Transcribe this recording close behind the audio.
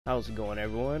How's it going,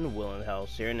 everyone? Will and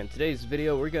House here, and in today's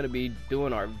video we're going to be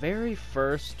doing our very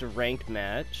first ranked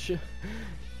match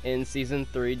in Season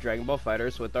 3 Dragon Ball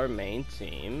FighterZ with our main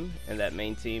team, and that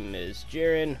main team is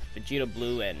Jiren, Vegeta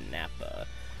Blue, and Nappa.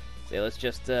 So let's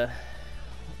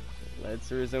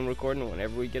resume recording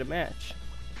whenever we get a match.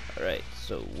 Alright,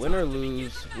 so win or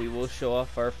lose, we will show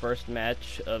off our first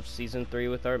match of Season 3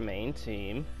 with our main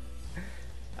team.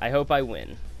 I hope I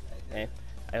win. Okay?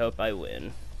 I hope I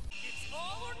win.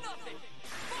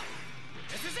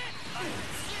 This is it!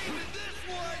 Saving this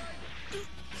one!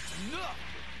 That's enough!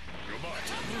 Come on!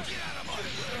 Get out of my way!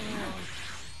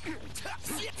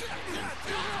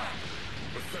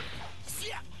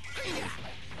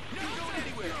 Not going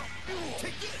anywhere!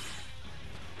 Take this!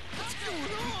 What's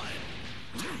going on?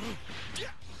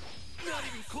 Not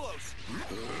even close!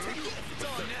 Take this! It's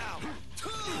on now! It's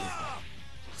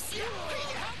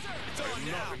on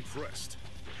now! I'm not impressed.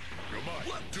 Come on,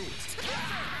 do it!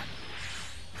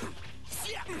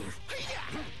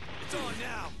 It's on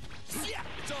now!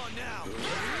 It's on now!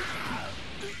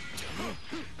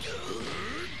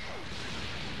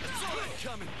 I saw that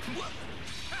coming!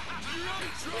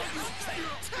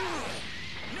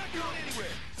 Not going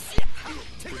anywhere!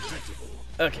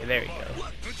 Okay, there we go.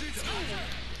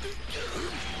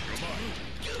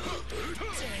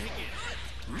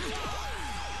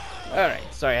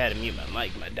 Alright, sorry I had to mute my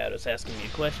mic. My dad was asking me a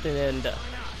question, and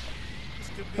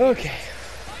okay.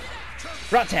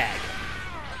 Raw tag.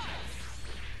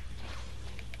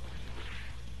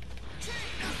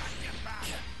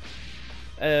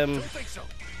 Don't think so.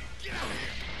 Get out of here.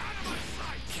 Out of my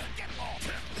sight. Get off.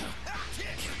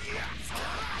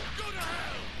 Go to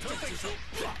hell. Don't think so.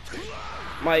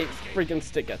 My freaking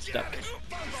stick got stuck.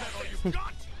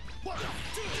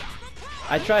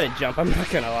 I tried to jump, I'm not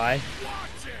gonna lie.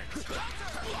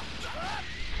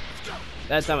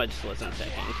 That time I just wasn't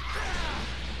thinking.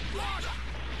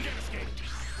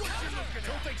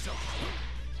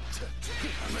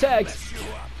 Tags!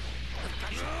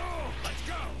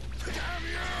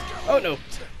 Oh no!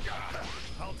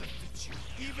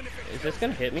 Is this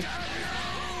gonna hit me?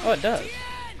 Oh, it does.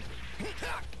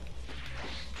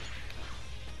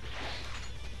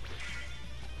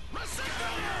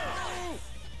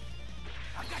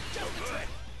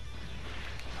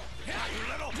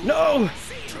 No!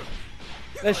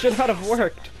 That should not have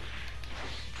worked.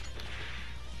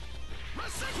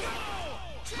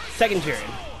 Second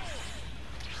Jiren.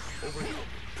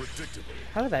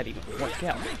 How did that even work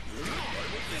out?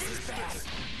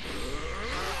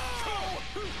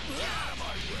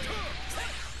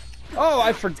 Oh,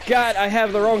 I forgot I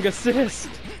have the wrong assist.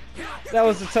 That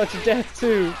was a touch of death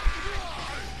too.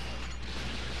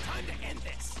 Time to end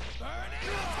this. I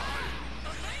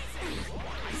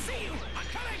see you. I'm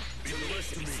coming. Be the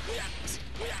rest of me.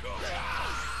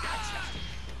 Gotcha.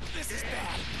 This is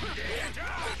bad.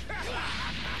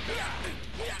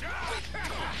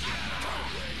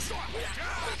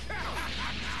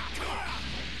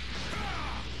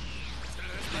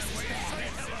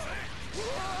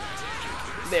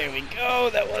 There we go.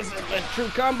 That wasn't a true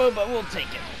combo, but we'll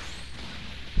take it.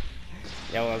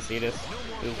 Y'all want to see this?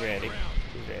 Who's ready?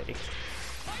 Who's ready?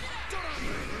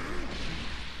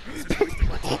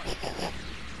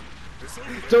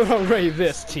 Don't array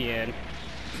this, TN.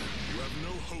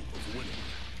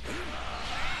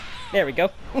 There we go.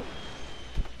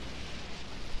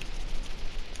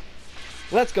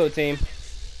 Let's go, team.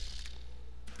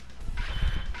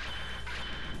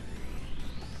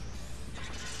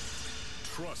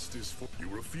 Trust is for you.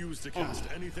 Refuse to cast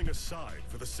anything aside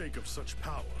for the sake of such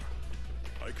power.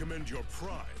 I commend your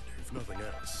pride, if nothing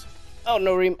else. Oh,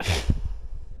 no Alright,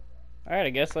 I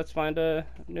guess let's find a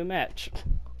new match.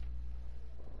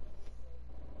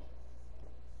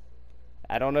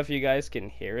 I don't know if you guys can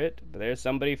hear it, but there's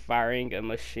somebody firing a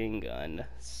machine gun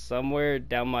somewhere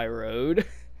down my road.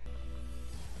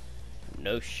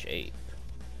 No shape.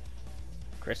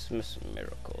 Christmas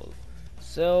Miracle.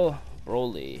 Cell,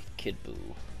 Broly, Kid Buu.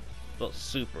 Well,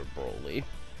 Super Broly.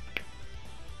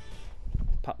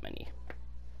 Pop Mini.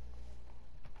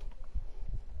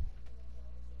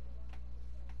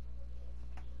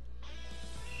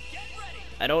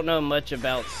 I don't know much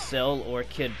about Cell or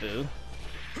Kid Buu.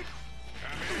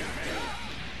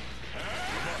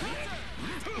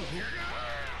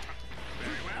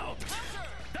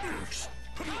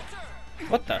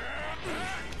 What the?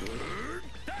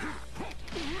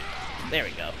 There we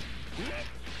go.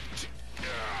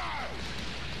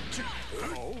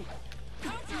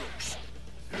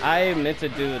 I meant to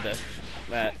do that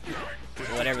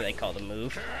whatever they call the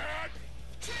move.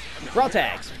 Raw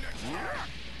tags.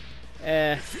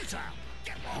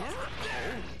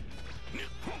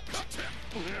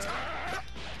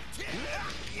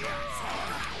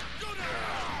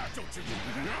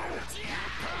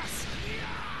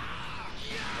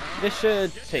 This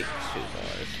should take 2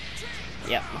 bars.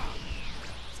 Yep.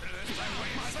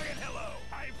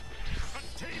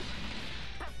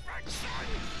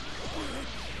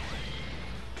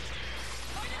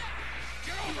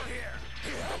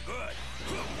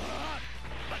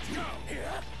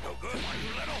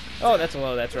 Oh, that's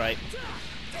low, that's right.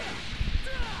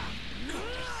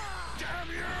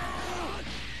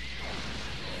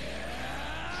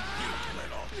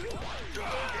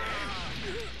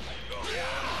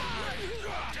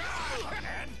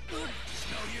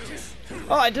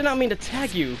 Oh, I did not mean to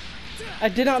tag you. I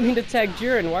did not mean to tag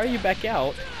Jiren. Why are you back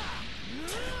out?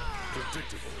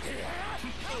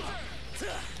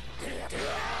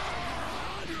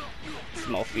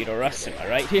 Small feet or us, am I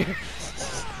right here?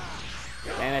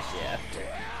 Vanish, yeah.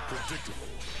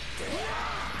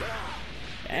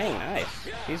 Dang, nice.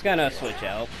 He's gonna switch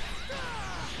out.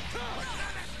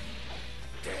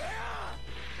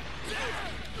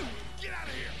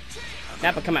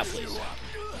 Nappa, come out, please.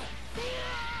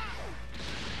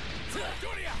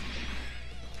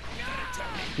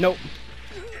 Nope.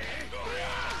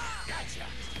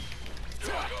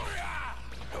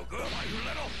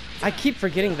 I keep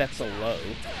forgetting that's so low.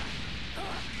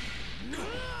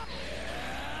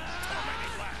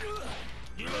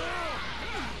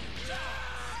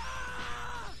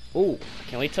 Ooh,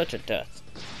 can we touch a death?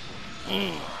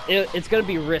 It's gonna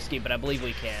be risky, but I believe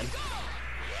we can.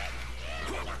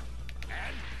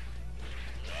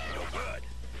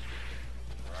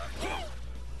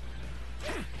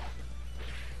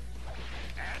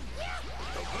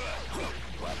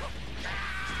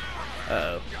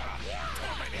 Uh-oh.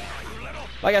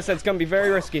 Like I said, it's gonna be very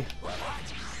risky.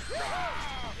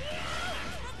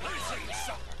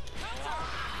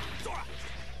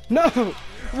 No!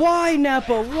 Why,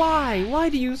 Nappa? Why? Why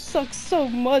do you suck so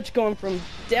much going from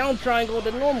down triangle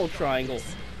to normal triangle?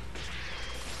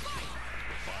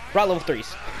 Raw level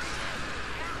 3s.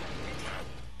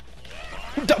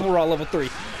 Double raw level 3.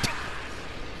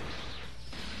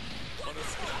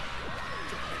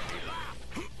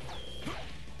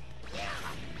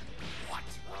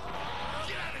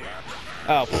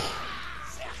 Oh.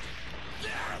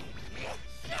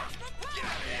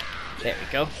 There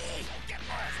we go.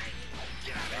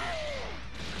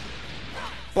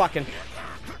 Blocking.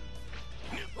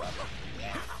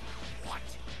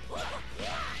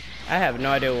 I have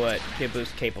no idea what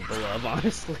Kibu's capable of,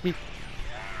 honestly.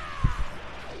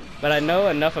 But I know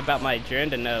enough about my Jiren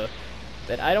to know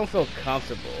that I don't feel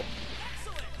comfortable.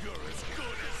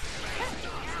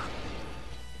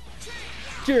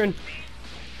 Jiren!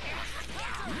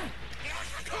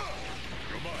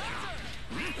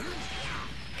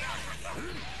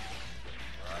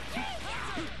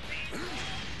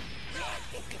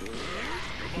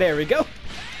 There we go.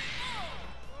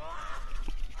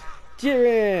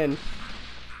 Jiren!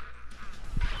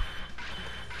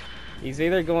 He's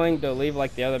either going to leave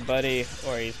like the other buddy,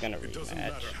 or he's gonna rematch. It doesn't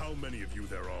matter how many of you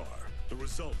there are. The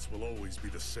results will always be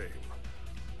the same.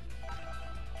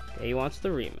 Okay, he wants the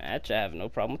rematch. I have no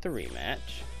problem with the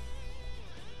rematch.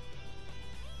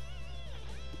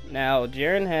 Now,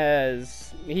 Jiren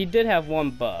he did have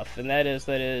one buff, and that is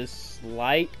his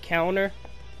light counter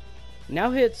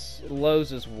now hits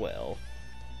lows as well.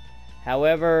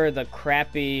 However, the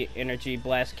crappy energy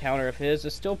blast counter of his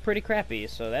is still pretty crappy,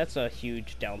 so that's a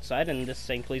huge downside. And this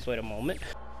saying, please wait a moment.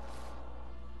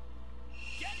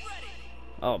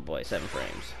 Oh boy, 7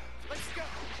 frames. Let's go.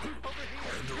 Over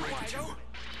here. Wide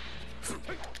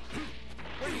open.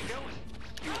 Where are you going?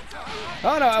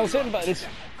 Oh no, I was hitting buttons.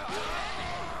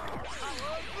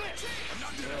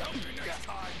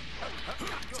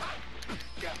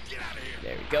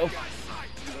 There we go.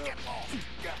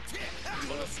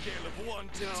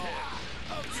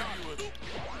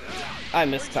 I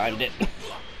mistimed it.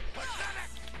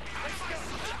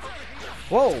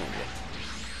 Whoa.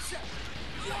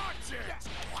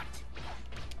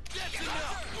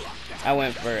 I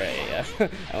went for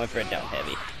a down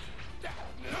heavy.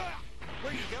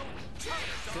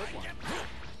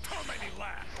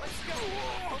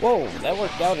 Whoa, that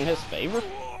worked out in his favor.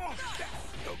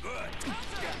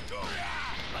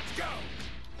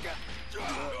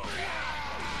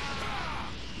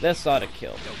 This ought to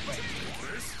kill.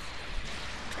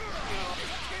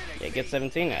 Yeah, get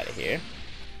 17 out of here.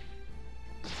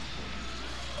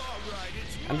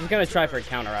 I'm just gonna try for a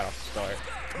counter out off the start.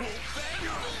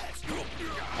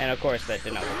 And of course that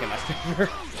did not work in my favor.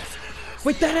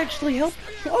 Wait, that actually helped?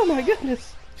 Oh my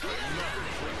goodness.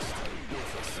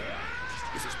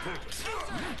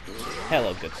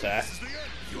 Hello, good sir.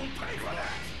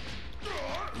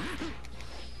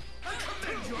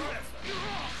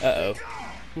 Uh-oh.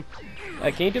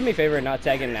 Can you do me a favor and not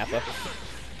tag in Nappa?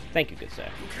 Thank you, good sir.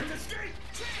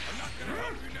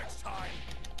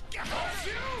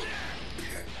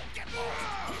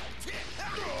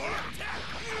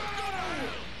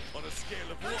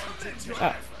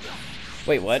 Oh.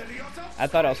 Wait, what? I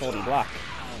thought I was holding block.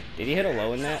 Did he hit a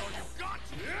low in that?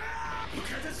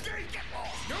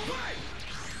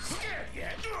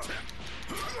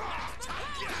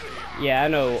 Yeah, I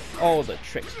know all the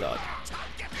tricks, dog.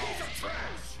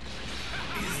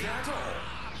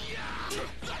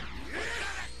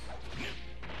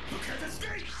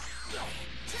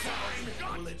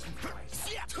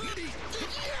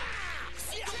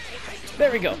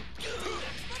 There we go.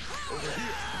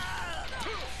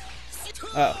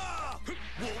 Oh.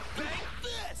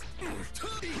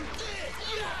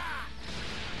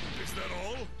 Is that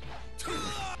all?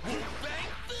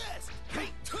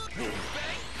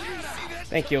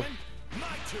 Thank you. My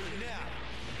turn now.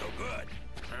 No good.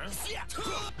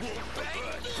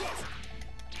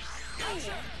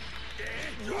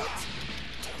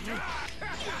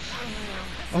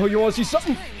 Oh, you want to see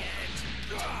something?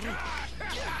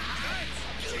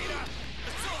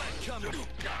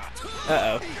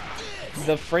 Uh-oh.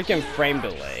 The freaking frame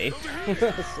delay. I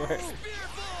swear.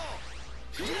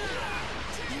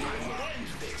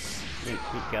 You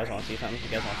guys want to see something? You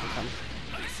guys want to see something?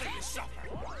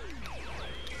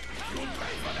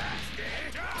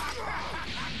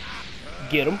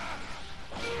 Get him.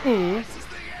 Mm.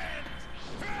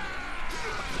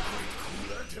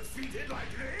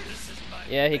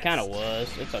 Yeah, he kind of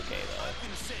was. It's okay, though.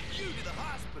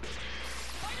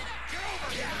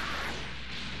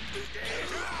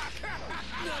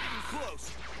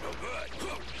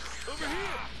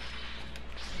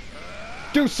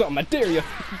 Do something, I dare you.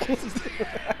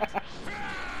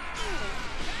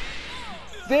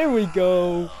 There we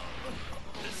go.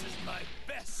 This is my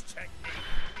best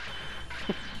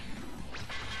technique.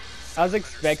 I was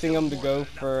expecting him to go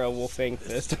for a Wolfang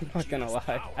Fist, I'm not gonna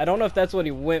lie. I don't know if that's what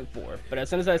he went for, but as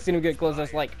soon as I seen him get close, I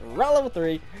was like, raw level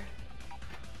 3.